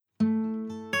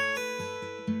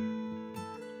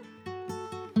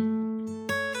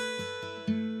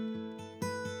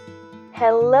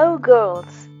Hello,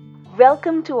 girls.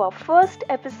 Welcome to our first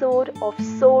episode of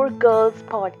Soar Girls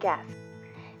podcast.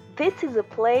 This is a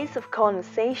place of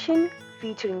conversation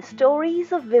featuring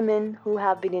stories of women who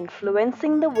have been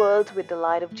influencing the world with the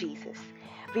light of Jesus.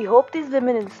 We hope these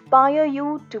women inspire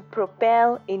you to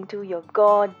propel into your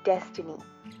God destiny.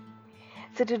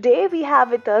 So today we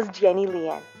have with us Jenni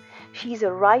Lien. She's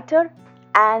a writer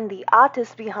and the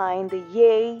artist behind the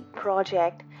Yay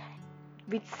project,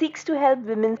 which seeks to help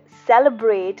women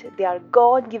celebrate their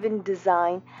God given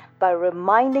design by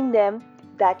reminding them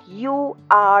that you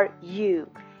are you.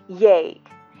 Yay!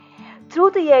 Through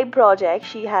the Yay project,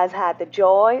 she has had the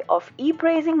joy of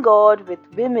praising God with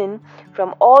women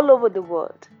from all over the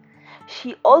world.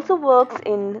 She also works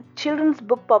in children's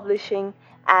book publishing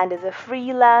and is a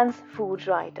freelance food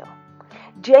writer.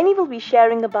 Jenni will be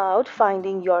sharing about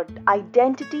finding your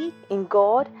identity in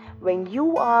God when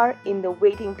you are in the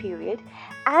waiting period,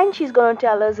 and she's going to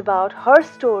tell us about her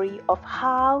story of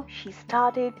how she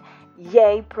started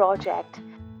Yay Project.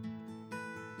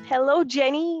 Hello,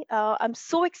 Jenni. I'm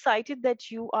so excited that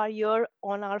you are here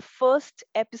on our first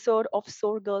episode of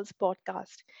Soar Girls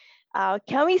podcast.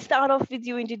 Can we start off with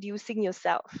you introducing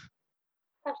yourself?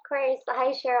 Of course.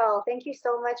 Hi, Cheryl. Thank you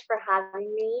so much for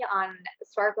having me on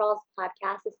Sword Girls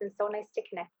podcast. It's been so nice to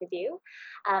connect with you.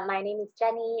 My name is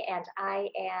Jenni, and I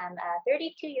am a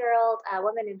 32-year-old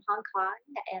woman in Hong Kong,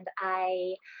 and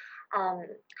I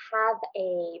have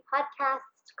a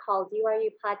podcast called You Are You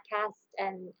Podcast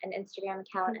and an Instagram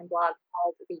account and blog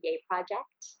called The Yay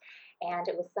Project. And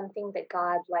it was something that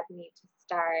God led me to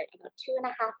start about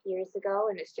 2.5 years ago,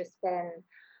 and it's just been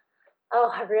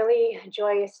a really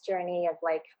joyous journey of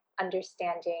like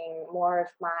understanding more of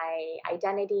my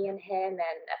identity in Him and,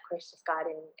 of course, just God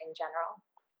in general.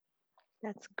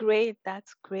 That's great.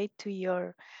 That's great to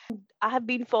hear. I have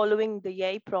been following the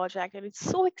Yay project, and it's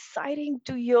so exciting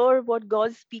to hear what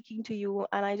God's speaking to you.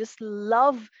 And I just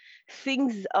love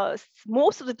things.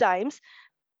 Most of the times,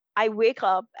 I wake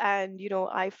up and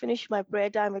I finish my prayer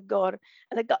time with God,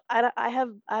 and I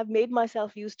have made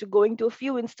myself used to going to a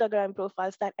few Instagram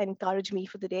profiles that encourage me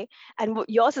for the day, and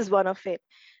yours is one of it.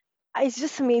 It's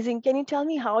just amazing. Can you tell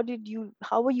me how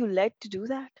were you led to do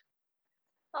that?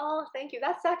 Oh, thank you.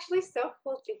 That's actually so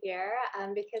cool to hear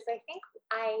because I think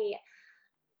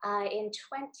in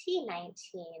 2019,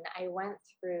 I went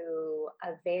through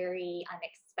a very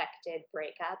unexpected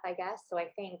breakup, I guess. So I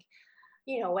think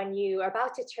when you are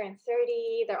about to turn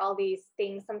 30, there are all these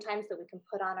things sometimes that we can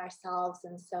put on ourselves.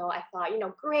 And so I thought,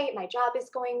 great, my job is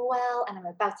going well and I'm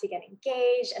about to get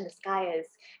engaged and this guy is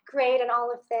great and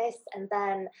all of this. And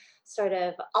then sort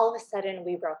of all of a sudden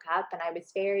we broke up and I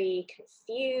was very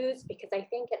confused because I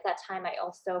think at that time I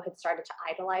also had started to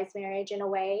idolize marriage in a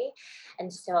way.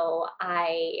 And so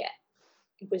I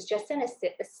was just in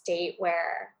a state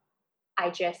where I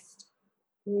just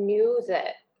knew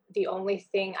that the only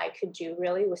thing I could do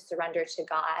really was surrender to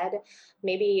God.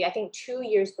 Maybe I think 2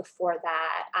 years before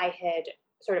that, I had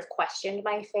sort of questioned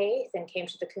my faith and came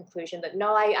to the conclusion that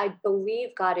no, I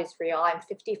believe God is real. I'm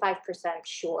 55%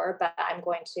 sure, but I'm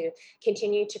going to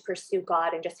continue to pursue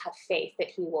God and just have faith that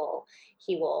He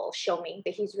will show me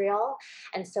that He's real.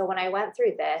 And so when I went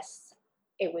through this,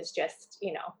 it was just,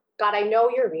 God, I know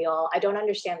you're real. I don't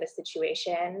understand this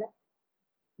situation,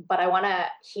 but I want to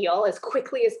heal as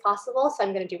quickly as possible. So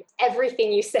I'm going to do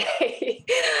everything you say.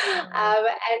 And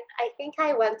I think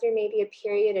I went through maybe a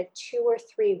period of 2 or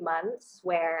 3 months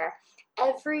where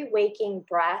every waking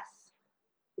breath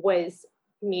was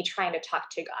me trying to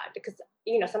talk to God because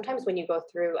sometimes when you go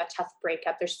through a tough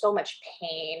breakup, there's so much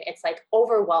pain. It's like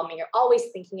overwhelming. You're always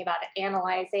thinking about it,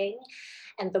 analyzing.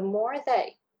 And the more that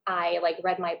I like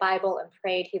read my Bible and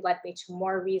prayed, He led me to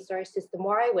more resources, the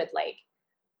more I would like,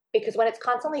 because when it's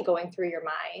constantly going through your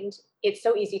mind, it's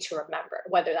so easy to remember,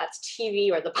 whether that's TV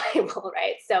or the Bible,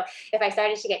 right? So if I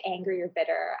started to get angry or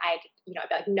bitter, I'd be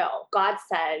like, no, God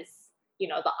says, the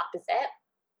opposite.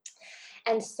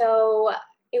 And so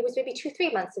it was maybe 2,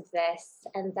 3 months of this.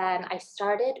 And then I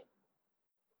started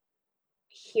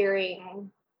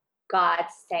hearing God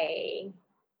say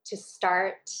to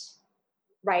start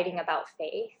writing about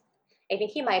faith. I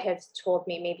think He might have told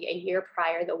me maybe a year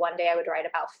prior that one day I would write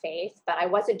about faith, but I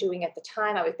wasn't doing it at the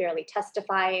time. I was barely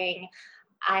testifying.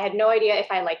 I had no idea if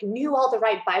I like knew all the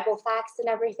right Bible facts and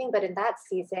everything, but in that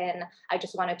season, I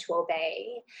just wanted to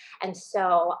obey. And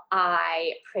so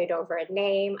I prayed over a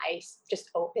name. I just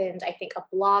opened, I think, a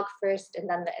blog first and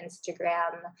then the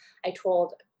Instagram. I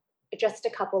told just a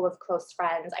couple of close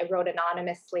friends. I wrote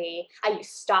anonymously. I used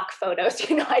stock photos.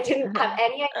 I didn't have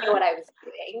any idea what I was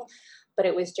doing, but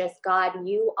it was just, God,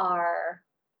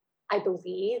 I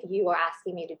believe you are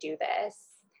asking me to do this.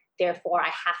 therefore I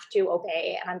have to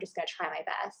obey and I'm just going to try my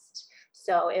best.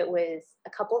 So it was a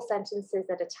couple sentences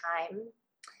at a time.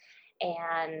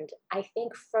 And I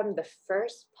think from the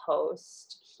first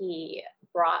post, he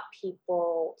brought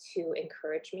people to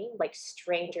encourage me. Like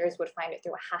strangers would find it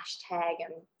through a hashtag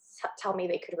and tell me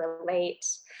they could relate.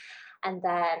 And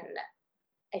then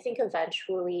I think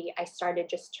eventually I started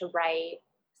just to write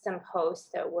some posts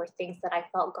that were things that I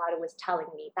felt God was telling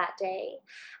me that day.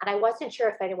 And I wasn't sure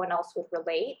if anyone else would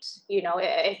relate. You know,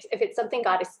 if it's something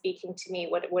God is speaking to me,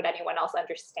 would anyone else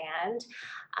understand?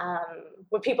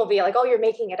 Would people be like, oh, you're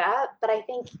making it up? But I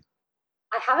think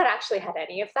I haven't actually had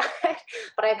any of that.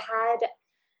 But I've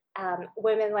had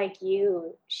women like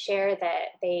you share that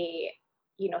they,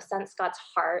 sense God's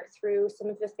heart through some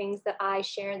of the things that I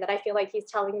share that I feel like he's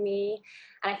telling me.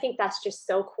 And I think that's just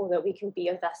so cool that we can be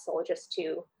a vessel just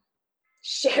to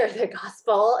share the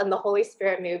gospel, and the Holy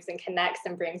Spirit moves and connects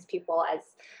and brings people as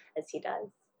he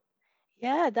does.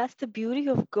 Yeah, that's the beauty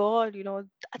of God.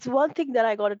 That's one thing that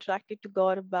I got attracted to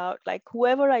God about. Like,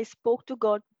 whoever I spoke to,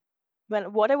 God,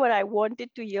 when whatever I wanted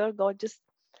to hear, God just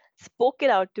spoke it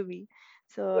out to me.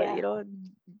 So, Yeah.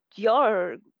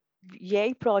 your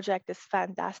Yay project is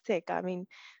fantastic. I mean,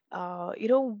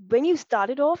 when you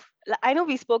started off, I know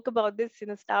we spoke about this in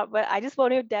the start, but I just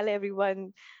want to tell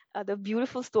everyone the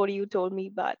beautiful story you told me.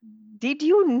 But did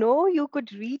you know you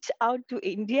could reach out to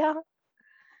India?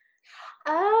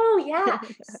 Oh yeah.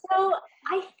 So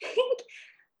I think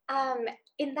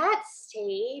in that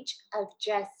stage of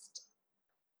just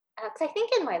because I think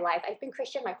in my life, I've been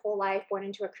Christian my whole life, born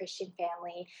into a Christian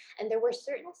family, and there were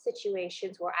certain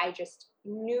situations where I just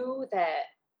knew that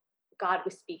God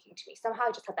was speaking to me. Somehow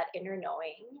I just had that inner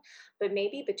knowing. But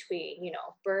maybe between,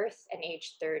 birth and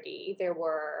age 30, there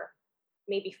were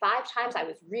maybe 5 times I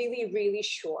was really, really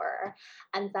sure.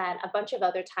 And then a bunch of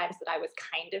other times that I was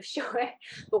kind of sure.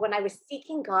 But when I was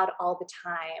seeking God all the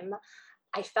time,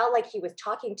 I felt like he was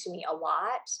talking to me a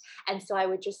lot. And so I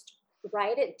would just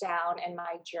write it down in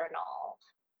my journal,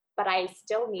 but I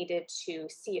still needed to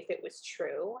see if it was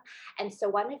true. And so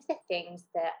one of the things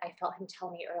that I felt him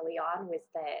tell me early on was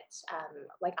that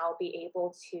like I'll be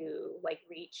able to like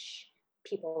reach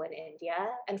people in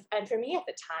India. And for me at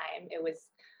the time, it was,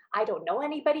 I don't know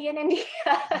anybody in India.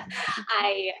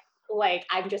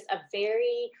 I'm just a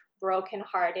very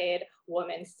brokenhearted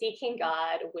woman seeking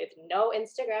God with no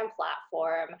Instagram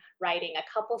platform, writing a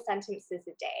couple sentences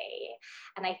a day.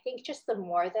 And I think just the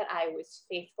more that I was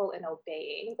faithful in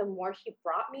obeying, the more he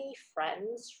brought me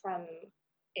friends from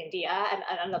India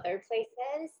and other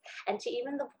places. And to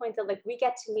even the point that like we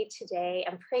get to meet today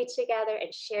and pray together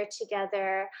and share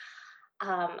together.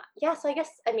 So I guess,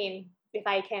 I mean, if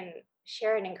I can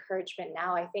share an encouragement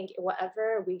now, I think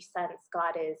whatever we sense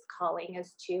God is calling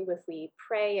us to, if we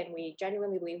pray and we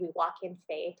genuinely believe, we walk in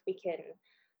faith, we can,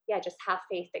 just have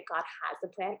faith that God has a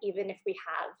plan, even if we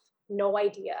have no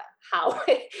idea how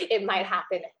it might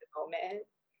happen at the moment.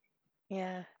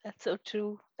 Yeah, that's so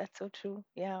true. That's so true.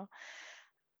 Yeah.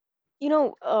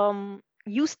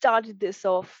 You started this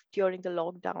off during the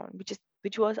lockdown,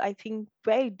 which was, I think,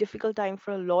 very difficult time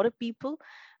for a lot of people.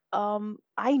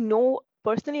 I know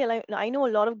personally, I know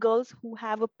a lot of girls who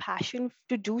have a passion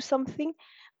to do something,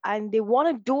 and they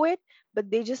want to do it, but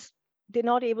they're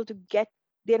not able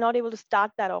to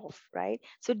start that off, right?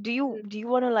 So do you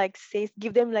want to like say,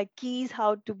 give them like keys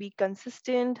how to be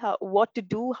consistent, how what to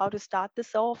do, how to start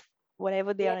this off,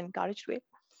 whatever they Yeah, are encouraged with?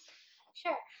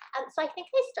 sure. So I think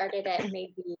I started at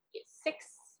maybe 6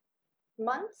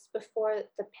 months before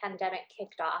the pandemic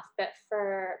kicked off. But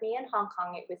for me in Hong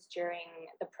Kong, it was during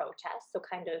the protests. So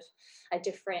kind of a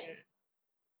different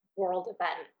world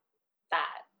event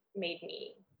that made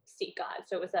me seek God.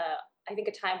 So it was I think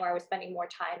a time where I was spending more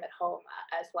time at home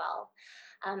as well.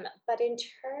 But in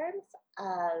terms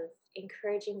of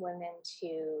encouraging women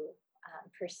to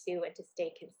pursue and to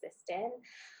stay consistent,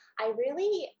 I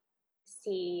really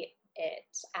see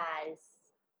it as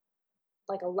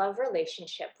like a love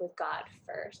relationship with God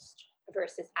first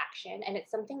versus action. And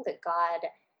it's something that God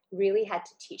really had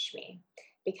to teach me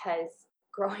because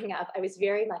growing up, I was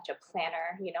very much a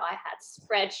planner. I had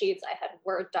spreadsheets, I had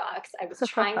Word docs, I was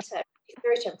trying to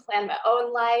research and plan my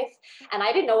own life. And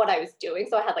I didn't know what I was doing.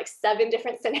 So I had like 7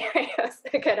 different scenarios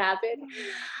that could happen.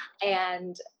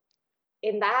 And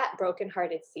in that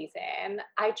brokenhearted season,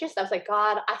 I was like,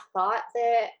 God, I thought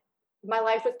that my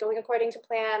life was going according to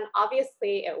plan.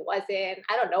 Obviously, it wasn't.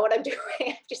 I don't know what I'm doing.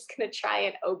 I'm just going to try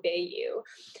and obey you.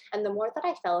 And the more that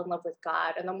I fell in love with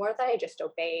God and the more that I just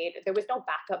obeyed, there was no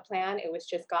backup plan. It was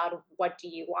just, God, what do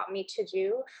you want me to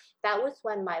do? That was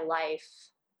when my life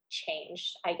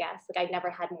changed, I guess. Like I never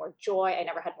had more joy. I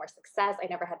never had more success. I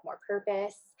never had more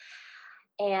purpose.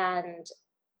 And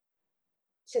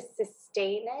to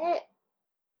sustain it,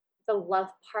 the love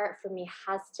part for me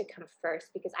has to come first,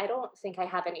 because I don't think I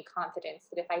have any confidence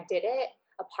that if I did it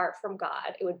apart from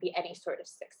God, it would be any sort of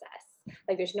success.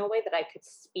 Like there's no way that I could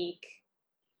speak,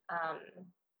 um,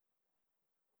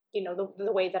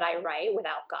 the way that I write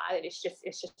without God. It's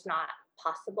just not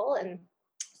possible. And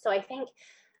so I think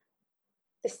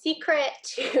the secret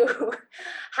to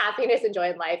happiness and joy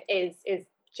in life is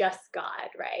just God,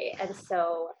 right? And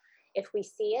so if we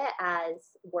see it as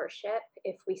worship,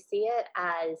 if we see it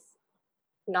as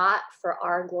not for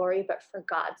our glory, but for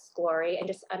God's glory, and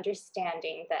just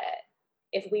understanding that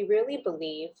if we really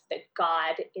believe that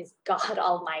God is God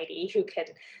Almighty, who can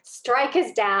strike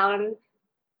us down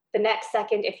the next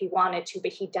second if he wanted to,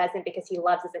 but he doesn't because he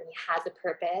loves us and he has a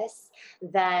purpose,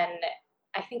 then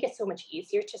I think it's so much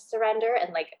easier to surrender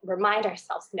and like remind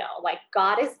ourselves, no, like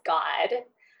God is God.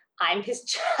 I'm his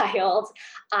child.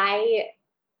 I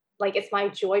like, it's my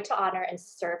joy to honor and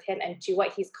serve him and do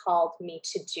what he's called me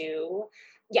to do.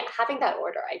 Yeah, having that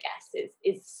order, I guess,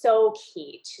 is so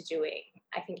key to doing,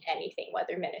 I think, anything,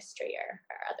 whether ministry or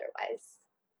otherwise.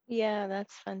 Yeah,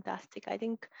 that's fantastic. I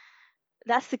think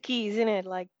that's the key, isn't it?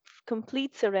 Like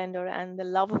complete surrender and the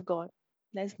love of God.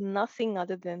 There's nothing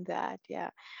other than that.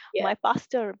 Yeah. Yeah, My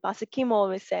Pastor Kim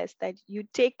always says that you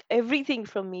take everything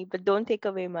from me, but don't take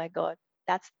away my God.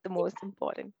 That's the most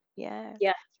important. Yeah,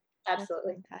 yeah, that's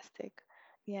absolutely. fantastic.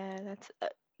 Yeah, that's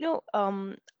you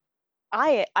know,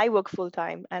 I work full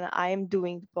time and I am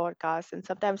doing the podcast, and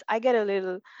sometimes I get a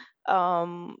little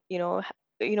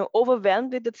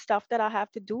overwhelmed with the stuff that I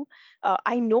have to do.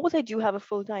 I know that you have a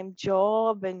full time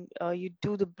job and you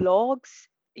do the blogs.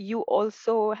 You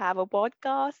also have a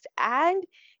podcast and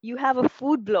you have a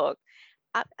food blog.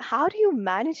 How do you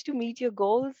manage to meet your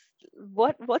goals?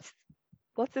 What's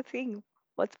the thing?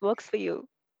 What works for you?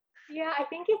 Yeah, I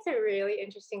think it's a really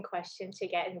interesting question to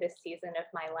get in this season of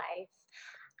my life.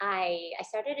 I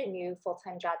started a new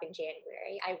full-time job in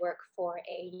January. I work for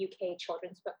a UK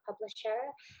children's book publisher,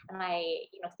 and I,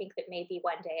 think that maybe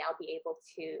one day I'll be able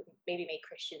to maybe make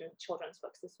Christian children's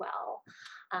books as well.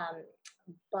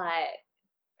 But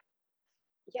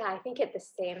yeah, I think at the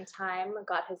same time,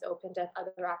 God has opened up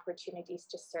other opportunities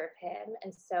to serve him.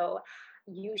 And so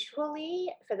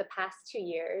usually for the past 2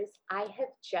 years, I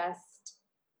have just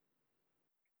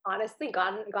honestly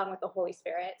gone with the Holy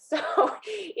Spirit. So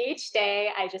each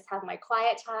day I just have my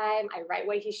quiet time. I write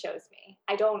what he shows me.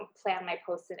 I don't plan my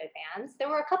posts in advance. There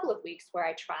were a couple of weeks where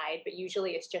I tried, but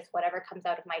usually it's just whatever comes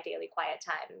out of my daily quiet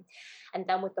time. And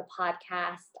then with the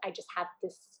podcast, I just have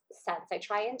this sense. I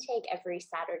try and take every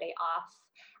Saturday off,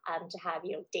 to have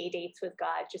day dates with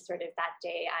God. Just sort of that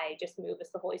day I just move as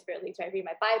the Holy Spirit leads me. I read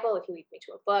my Bible. If he leads me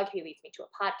to a book, he leads me to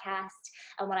a podcast.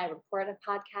 And when I record a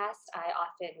podcast, I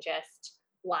often just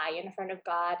lie in front of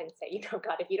God and say,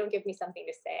 God, if you don't give me something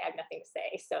to say, I have nothing to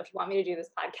say. So if you want me to do this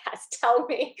podcast, tell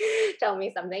me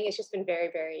something. It's just been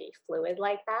very, very fluid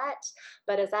like that.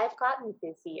 But as I've gotten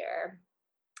busier,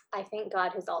 I think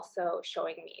God is also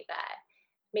showing me that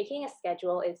making a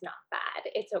schedule is not bad.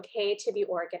 It's okay to be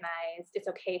organized. It's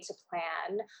okay to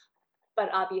plan. But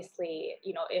obviously,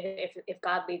 if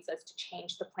God leads us to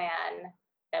change the plan,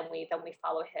 then we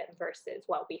follow him versus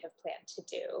what we have planned to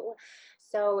do.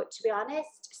 So to be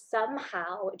honest,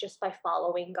 somehow just by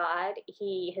following God,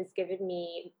 he has given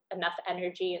me enough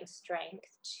energy and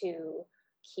strength to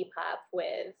keep up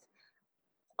with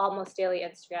almost daily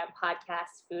Instagram,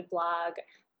 podcasts, food blog,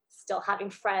 still having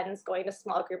friends, going to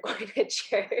small group, going to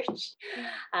church.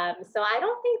 So I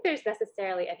don't think there's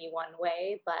necessarily any one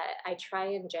way, but I try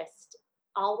and just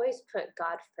always put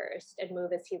God first and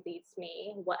move as he leads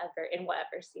me,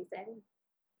 whatever season.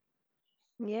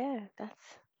 Yeah,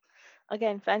 that's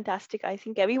again fantastic. I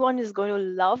think everyone is going to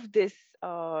love this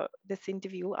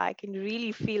interview. I can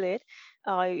really feel it.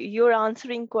 You're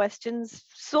answering questions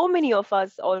so many of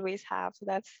us always have, so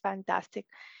that's fantastic.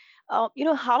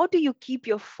 How do you keep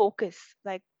your focus?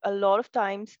 Like a lot of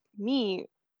times me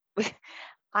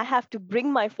I have to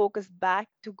bring my focus back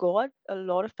to God. A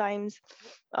lot of times,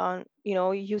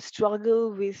 you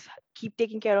struggle with keep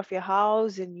taking care of your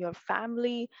house and your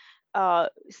family.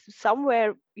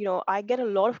 Somewhere, I get a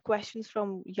lot of questions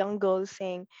from young girls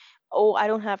saying, "Oh, I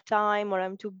don't have time," or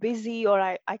 "I'm too busy," or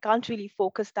I can't really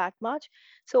focus that much.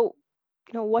 So,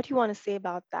 what do you want to say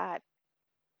about that?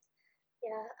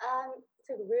 Yeah, it's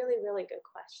a really, really good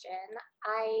question.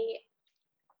 I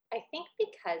think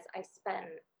because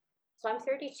so I'm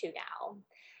 32 now,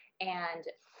 and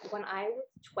when I was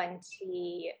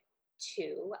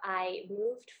 22, I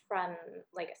moved from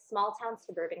like a small town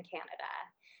suburban Canada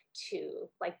to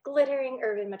like glittering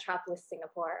urban metropolis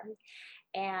Singapore.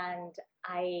 And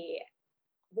I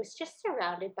was just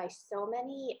surrounded by so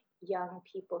many young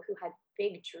people who had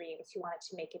big dreams, who wanted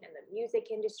to make it in the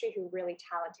music industry, who were really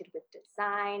talented with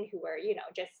design, who were,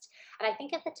 just, and I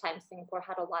think at the time Singapore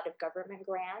had a lot of government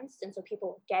grants. And so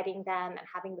people getting them and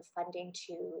having the funding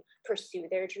to pursue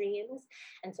their dreams.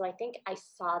 And so I think I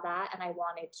saw that and I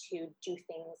wanted to do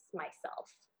things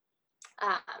myself.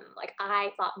 Like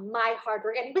I thought my hard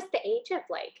work, and it was the age of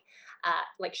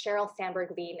like Sheryl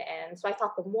Sandberg lean in. So I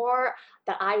thought the more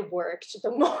that I worked, the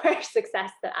more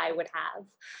success that I would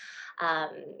have.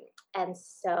 And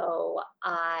so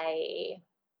I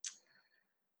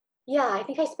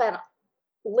think I spent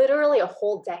literally a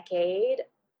whole decade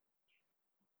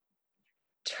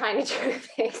trying to do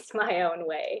things my own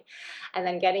way. And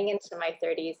then getting into my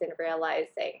 30s and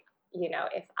realizing,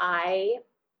 if I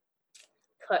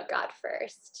put God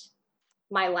first,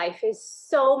 my life is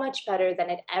so much better than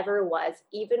it ever was,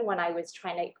 even when I was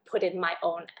trying to put in my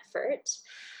own effort.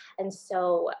 And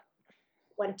so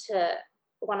when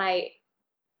I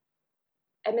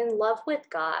am in love with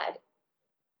God,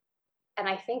 and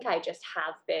I think I just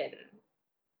have been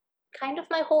kind of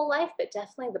my whole life, but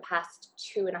definitely the past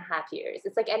 2.5 years.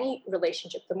 It's like any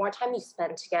relationship, the more time you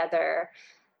spend together,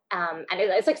 and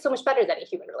it's like so much better than a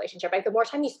human relationship, right? The more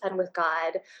time you spend with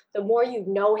God, the more you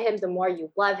know him, the more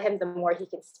you love him, the more he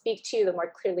can speak to you, the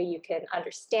more clearly you can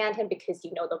understand him because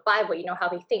you know the Bible, you know how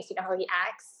he thinks, you know how he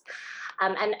acts.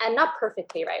 And not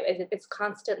perfectly, right? It's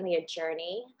constantly a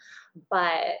journey,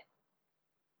 but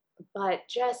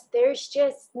there's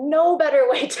just no better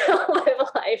way to live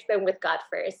life than with God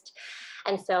first.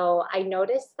 And so I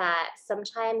noticed that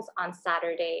sometimes on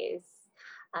Saturdays,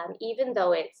 even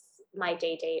though it's my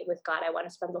date with God, I want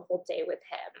to spend the whole day with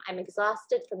him. I'm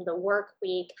exhausted from the work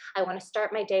week. I want to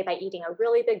start my day by eating a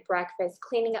really big breakfast,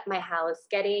 cleaning up my house,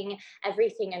 getting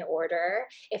everything in order.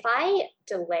 If I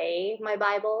delay my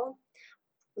Bible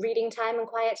reading time and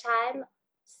quiet time,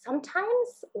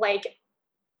 sometimes like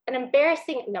an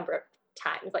embarrassing number of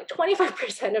times, like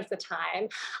 25% of the time,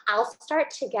 I'll start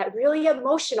to get really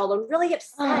emotional and really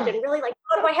upset and really like,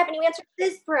 oh, do I have any answer to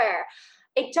this prayer?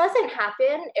 It doesn't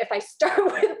happen if I start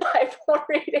with Bible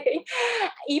reading.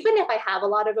 Even if I have a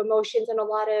lot of emotions and a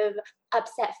lot of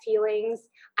upset feelings,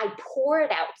 I pour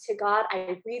it out to God.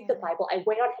 I read the Bible. I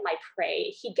wait on him. I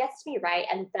pray. He gets me right.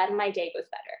 And then my day goes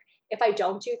better. If I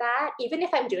don't do that, even if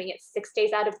I'm doing it 6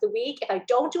 days out of the week, if I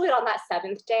don't do it on that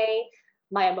 7th day,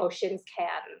 my emotions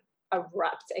can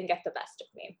erupt and get the best of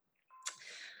me.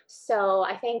 So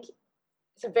I think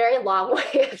it's a very long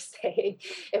way of saying,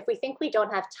 if we think we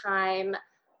don't have time,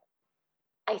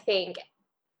 I think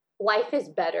life is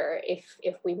better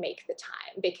if we make the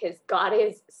time, because God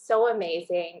is so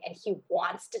amazing and he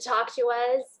wants to talk to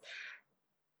us.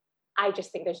 I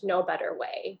just think there's no better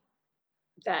way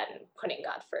than putting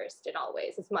God first in all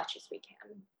ways, as much as we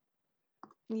can.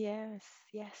 Yes,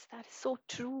 yes, that is so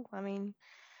true. I mean,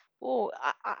 oh,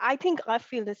 I think I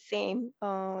feel the same.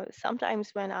 Sometimes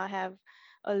when I have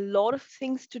a lot of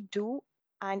things to do,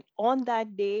 and on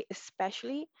that day,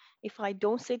 especially if I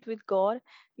don't sit with God,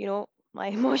 my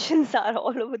emotions are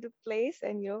all over the place,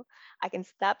 and I can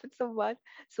snap at someone.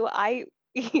 So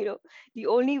you know, the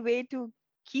only way to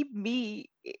keep me,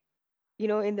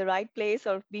 in the right place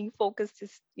or being focused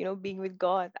is, being with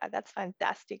God. That's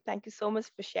fantastic. Thank you so much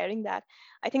for sharing that.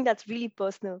 I think that's really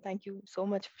personal. Thank you so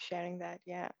much for sharing that.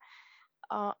 Yeah.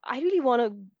 I really want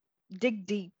to dig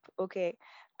deep. Okay.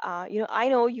 I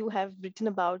know you have written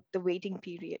about the waiting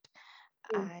period,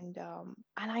 Mm.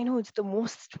 and I know it's the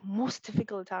most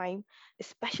difficult time,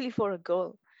 especially for a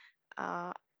girl.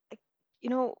 Uh, like,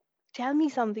 tell me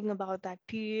something about that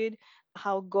period,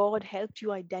 how God helped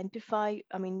you identify,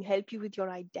 I mean, help you with your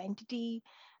identity,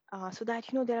 so that,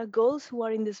 there are girls who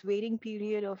are in this waiting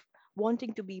period of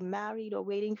wanting to be married or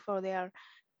waiting for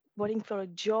a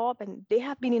job, and they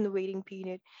have been in the waiting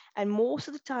period. And most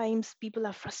of the times people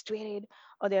are frustrated,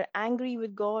 or they're angry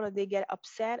with God, or they get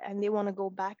upset and they want to go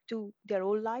back to their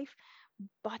old life.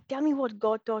 But tell me what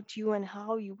God taught you and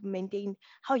how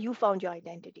you found your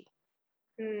identity.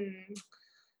 Mm.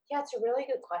 Yeah, it's a really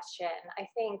good question. I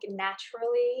think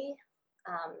naturally,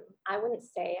 I wouldn't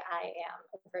say I am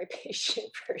a very patient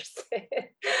person.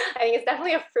 I think it's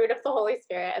definitely a fruit of the Holy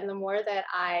Spirit. And the more that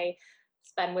I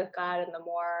spend with God and the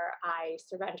more I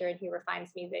surrender and he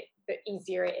refines me, the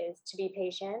easier it is to be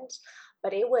patient.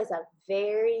 But it was a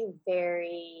very,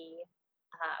 very,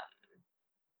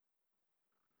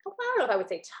 I don't know if I would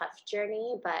say tough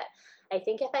journey, but I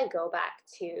think if I go back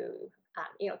to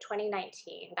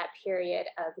 2019, that period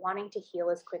of wanting to heal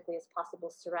as quickly as possible,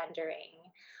 surrendering,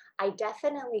 I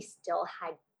definitely still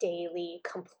had daily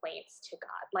complaints to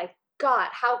God. Like, God,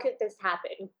 how could this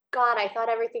happen? God, I thought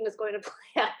everything was going to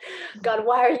plan. God,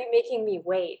 why are you making me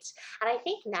wait? And I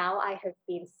think now I have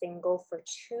been single for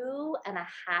 2.5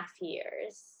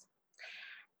 years.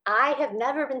 I have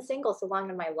never been single so long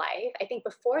in my life. I think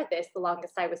before this, the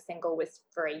longest I was single was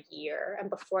for a year. And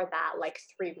before that, like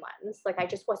 3 months. Like I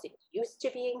just wasn't used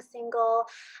to being single.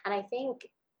 And I think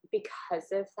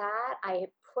because of that, I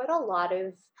put a lot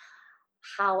of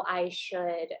how I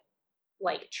should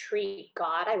like treat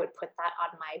God, I would put that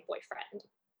on my boyfriend.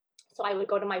 So I would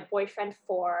go to my boyfriend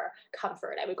for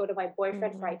comfort. I would go to my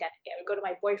boyfriend for Mm-hmm. identity. I would go to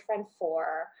my boyfriend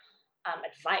for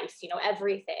advice,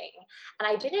 everything. And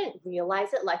I didn't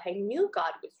realize it. Like I knew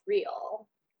God was real,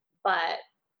 but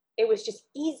it was just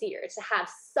easier to have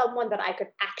someone that I could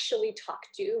actually talk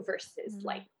to versus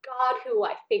like God, who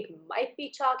I think might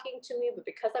be talking to me, but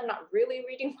because I'm not really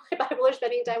reading my Bible or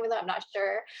spending time with it, I'm not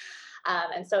sure.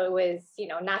 And so it was,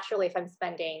 naturally, if I'm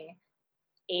spending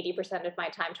 80% of my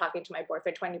time talking to my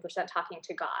boyfriend, 20% talking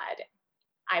to God,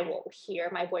 I will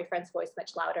hear my boyfriend's voice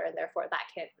much louder. And therefore, that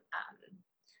can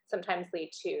sometimes lead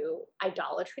to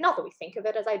idolatry. Not that we think of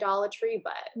it as idolatry,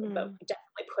 but Mm.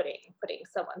 definitely putting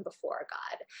someone before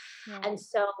God. Yeah. And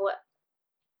so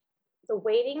the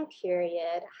waiting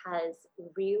period has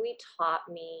really taught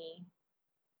me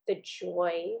the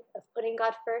joy of putting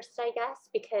God first, I guess,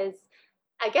 because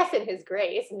I guess in his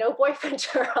grace, no boyfriend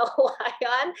to rely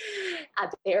on,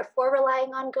 therefore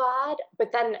relying on God.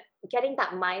 But then getting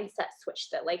that mindset switch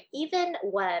that, like, even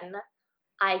when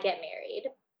I get married,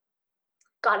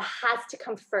 God has to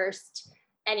come first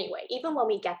anyway, even when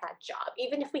we get that job,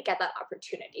 even if we get that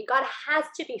opportunity, God has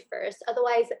to be first.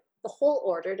 Otherwise, the whole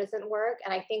order doesn't work.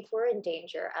 And I think we're in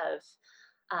danger of,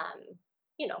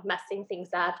 messing things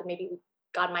up, and maybe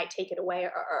God might take it away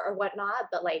or whatnot.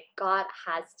 But like, God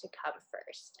has to come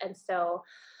first. And so,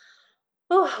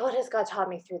 what has God taught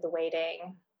me through the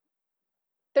waiting?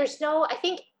 There's no, I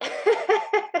think,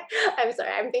 I'm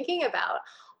sorry, I'm thinking about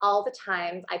all the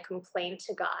times I complained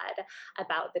to God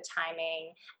about the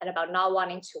timing and about not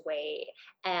wanting to wait,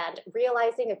 and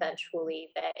realizing eventually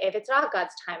that if it's not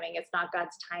God's timing, it's not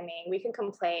God's timing. We can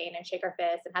complain and shake our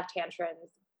fists and have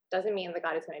tantrums. Doesn't mean that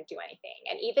God is going to do anything.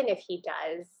 And even if he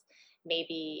does,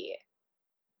 maybe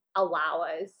allow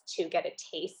us to get a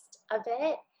taste of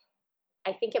it,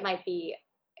 I think it might be,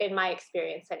 in my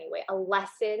experience anyway, a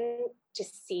lesson to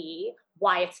see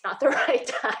why it's not the right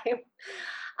time.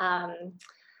 Um,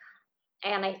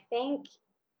 and I think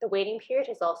the waiting period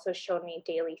has also shown me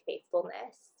daily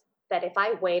faithfulness. That if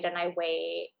I wait and I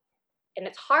wait, and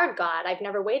it's hard, God, I've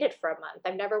never waited for a month.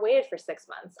 I've never waited for 6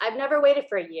 months. I've never waited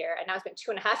for a year. And now it's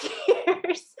been 2.5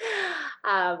 years.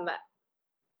 um,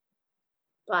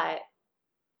 but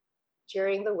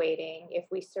during the waiting, if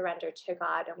we surrender to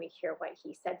God and we hear what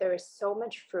he said, there is so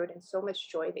much fruit and so much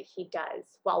joy that he does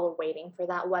while we're waiting for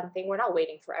that one thing. We're not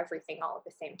waiting for everything all at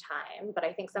the same time, but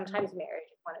I think sometimes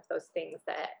marriage is one of those things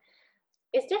that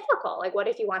is difficult. Like, what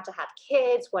if you want to have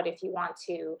kids? What if you want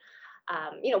to,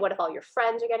 what if all your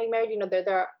friends are getting married?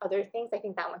 There are other things. I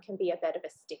think that one can be a bit of a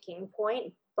sticking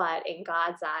point, but in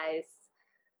God's eyes,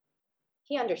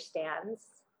 he understands.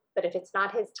 But if it's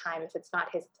not his time, if it's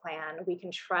not his plan, we can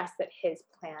trust that his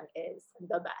plan is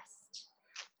the best.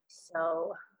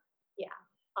 So, yeah,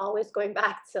 always going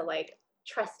back to like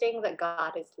trusting that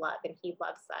God is love and he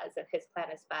loves us and his plan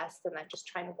is best, and then just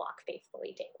trying to walk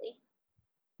faithfully daily.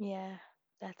 Yeah.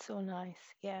 That's so nice.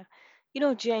 Yeah.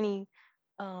 Jenny,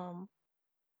 um,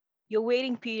 your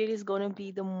waiting period is going to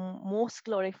be the most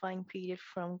glorifying period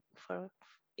for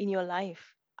in your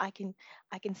life. I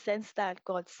can sense that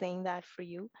God's saying that for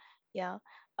you. Yeah.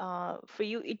 For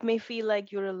you it may feel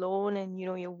like you're alone and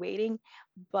you're waiting,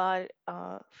 but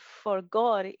for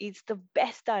God it's the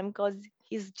best time because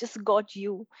he's just got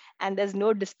you and there's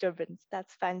no disturbance.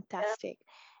 That's Yeah, fantastic.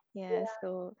 Yeah. yeah.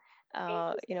 So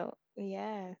Thank you.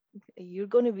 yeah, you're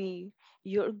going to be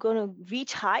you're going to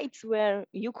reach heights where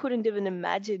you couldn't even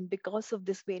imagine because of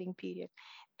this waiting period.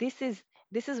 This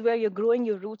is where you're growing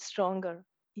your roots stronger.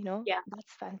 Yeah,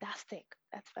 That's fantastic.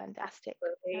 That's fantastic.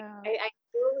 absolutely. Yeah. I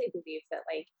truly believe that,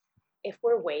 like, if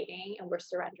we're waiting and we're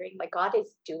surrendering, like, God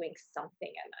is doing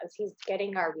something in us. He's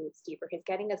getting our roots deeper. He's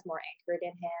getting us more anchored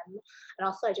in him. And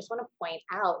also, I just want to point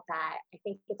out that I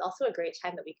think it's also a great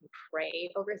time that we can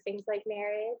pray over things like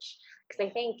marriage. Because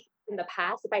I think in the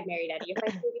past, if I'd married any of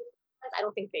my previous husbands, I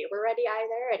don't think they were ready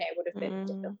either, and it would have been Mm,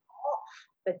 difficult.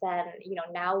 But then,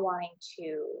 now wanting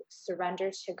to surrender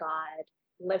to God,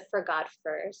 live for God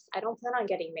first. I don't plan on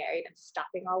getting married and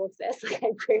stopping all of this. Like,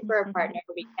 I pray for a partner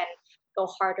who we can go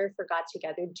harder for God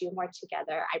together, do more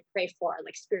together. I pray for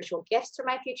like spiritual gifts for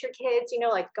my future kids,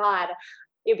 like, God,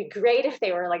 It'd be great if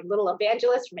they were like little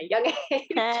evangelists from a young age.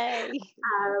 Hey,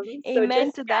 So amen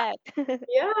just to that.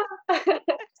 yeah,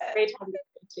 it's a great time to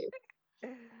go too.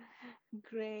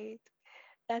 Great.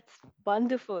 That's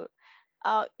wonderful.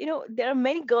 There are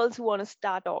many girls who want to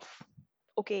start off.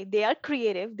 Okay, they are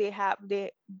creative. They are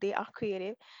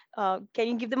creative. Can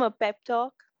you give them a pep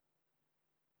talk?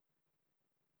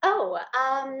 Oh,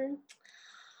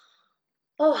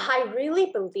 I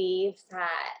really believe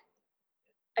that.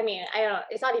 I mean, I don't,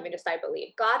 it's not even just I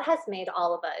believe. God has made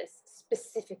all of us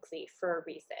specifically for a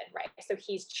reason, right? So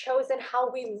he's chosen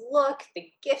how we look, the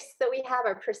gifts that we have,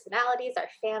 our personalities, our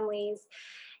families,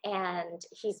 and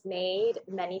he's made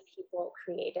many people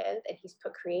creative and he's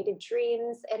put creative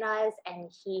dreams in us and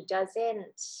he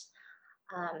doesn't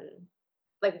um,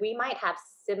 like we might have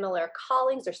similar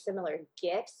callings or similar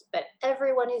gifts, but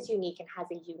everyone is unique and has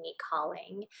a unique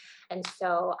calling. And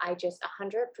so I just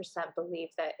 100% believe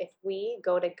that if we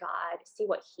go to God, see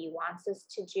what he wants us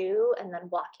to do, and then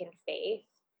walk in faith,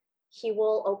 he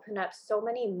will open up so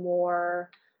many more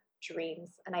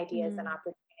dreams and ideas and Mm,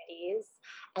 opportunities.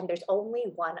 And there's only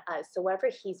one us. So whatever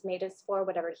he's made us for,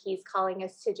 whatever he's calling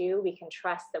us to do, we can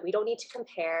trust that we don't need to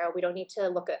compare. We don't need to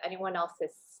look at anyone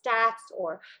else's stats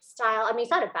or style. I mean,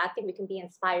 it's not a bad thing. We can be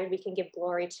inspired. We can give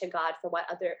glory to God for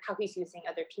how he's using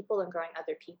other people and growing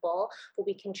other people. But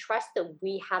we can trust that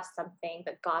we have something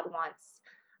that God wants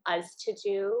us to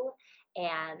do,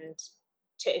 and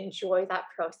to enjoy that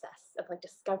process of like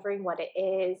discovering what it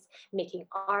is, making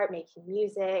art, making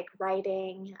music,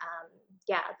 writing.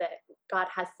 Yeah, that God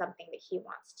has something that he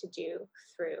wants to do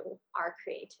through our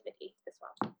creativity as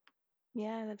well.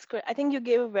 yeah, that's great. I think you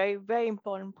gave a very, very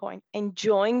important point.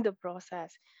 Enjoying the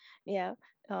process. Yeah.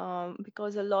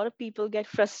 Because a lot of people get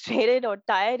frustrated or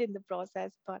tired in the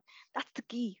process, but that's the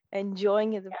key,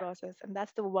 enjoying the Yeah, process. And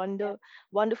that's the yeah,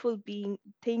 wonderful being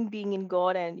in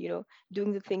God and,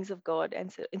 doing the things of God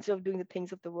and instead of doing the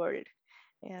things of the world.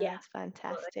 Yeah, yeah, that's absolutely.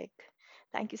 fantastic.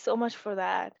 Thank you so much for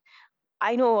that.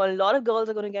 I know a lot of girls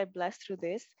are going to get blessed through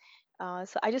this.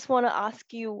 So I just want to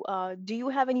ask you, do you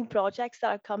have any projects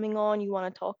that are coming on you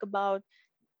want to talk about?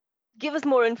 Give us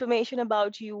more information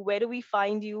about you. Where do we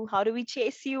find you? How do we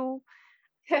chase you?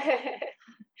 um,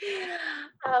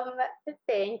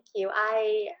 Thank you.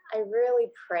 I really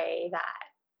pray that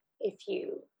if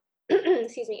you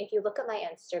excuse me, if you look at my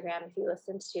Instagram, if you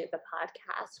listen to the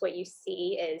podcast, what you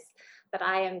see is that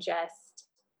I am just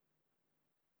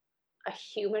a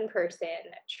human person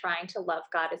trying to love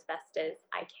God as best as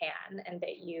I can, and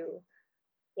that you,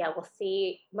 yeah, will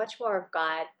see much more of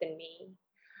God than me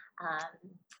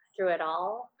through it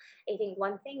all. I think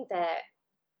one thing that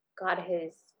God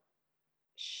has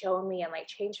shown me and like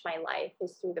changed my life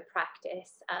is through the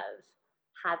practice of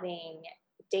having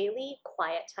daily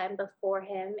quiet time before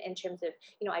him, in terms of,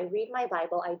 I read my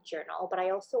Bible, I journal, but I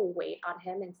also wait on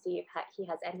him and see if he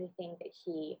has anything that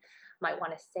he might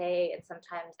want to say. And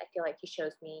sometimes I feel like he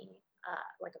shows me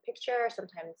like a picture.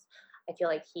 Sometimes I feel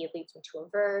like he leads me to a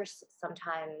verse.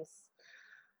 Sometimes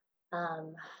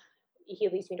um, he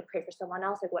leads me to pray for someone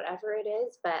else, like whatever it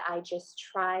is. But I just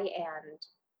try and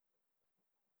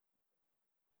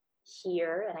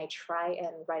hear, and I try and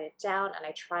write it down, and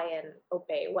I try and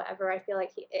obey whatever I feel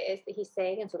like he is that he's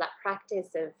saying. And so that practice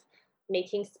of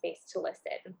making space to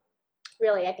listen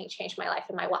really, I think, changed my life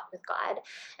and my walk with God.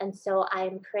 And so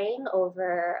I'm praying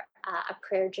over a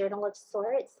prayer journal of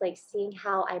sorts, like seeing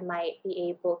how I might be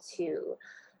able to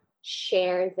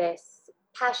share this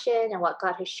passion and what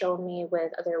God has shown me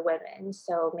with other women.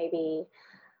 So maybe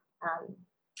um,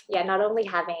 yeah, not only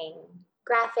having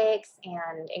graphics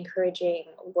and encouraging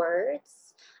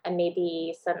words and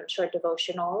maybe some short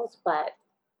devotionals, but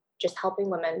just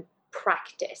helping women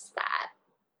practice that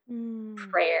Mm,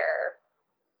 prayer,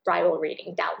 Bible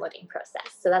reading, downloading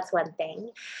process. So that's one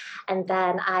thing. And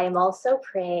then I'm also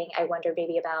praying, I wonder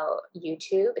maybe about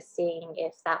YouTube, seeing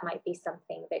if that might be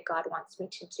something that God wants me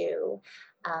to do,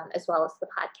 as well as the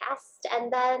podcast.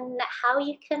 And then how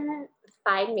you can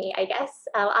find me, I guess,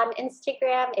 on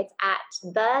Instagram, it's at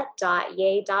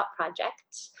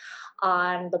the.yay.project.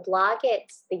 On the blog,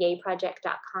 it's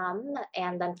theyayproject.com.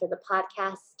 And then for the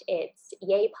podcast, it's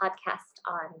Yay Podcast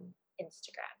on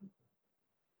Instagram.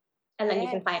 And then you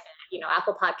can find yes, it,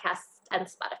 Apple Podcasts and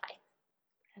Spotify.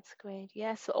 that's great.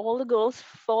 Yes, so all the girls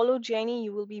follow Jenny.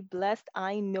 You will be blessed.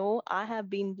 I know I have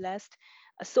been blessed.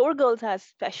 Soar Girls has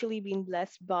especially been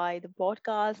blessed by the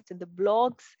podcast and the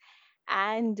blogs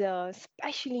and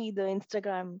especially the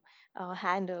Instagram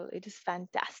handle. It is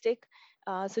fantastic.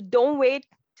 So don't wait.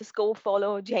 Just go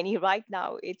follow Jenny right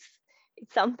now. It's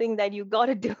something that you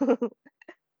gotta do.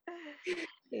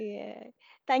 Yeah.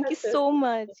 Thank you That's so so sweet.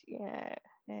 much. Yeah.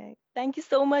 Thank you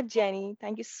so much, Jenny.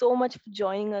 Thank you so much for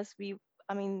joining us.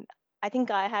 I mean, I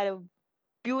think I had a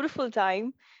beautiful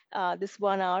time this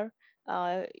 1 hour.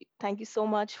 Uh, Thank you so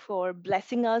much for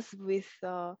blessing us with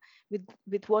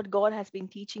what God has been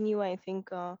teaching you. I think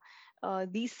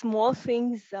these small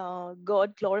things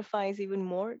God glorifies even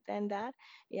more than that.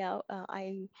 Yeah,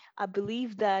 I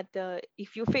believe that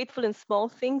if you're faithful in small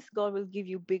things, God will give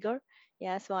you bigger.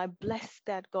 Yeah, so I bless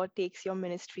that God takes your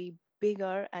ministry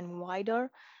bigger and wider,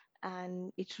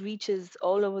 and it reaches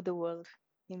all over the world.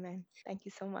 Amen. Thank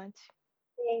you so much.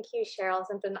 Thank you, Cheryl.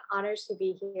 It's an honor to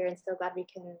be here and so glad we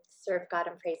can serve God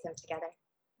and praise Him together.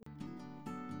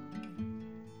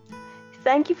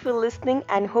 Thank you for listening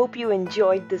and hope you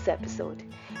enjoyed this episode.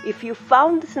 If you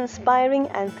found this inspiring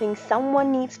and think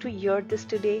someone needs to hear this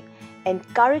today,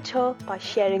 encourage her by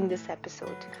sharing this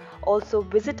episode. Also,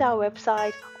 visit our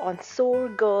website on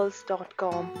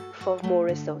soargirls.com for more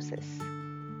resources.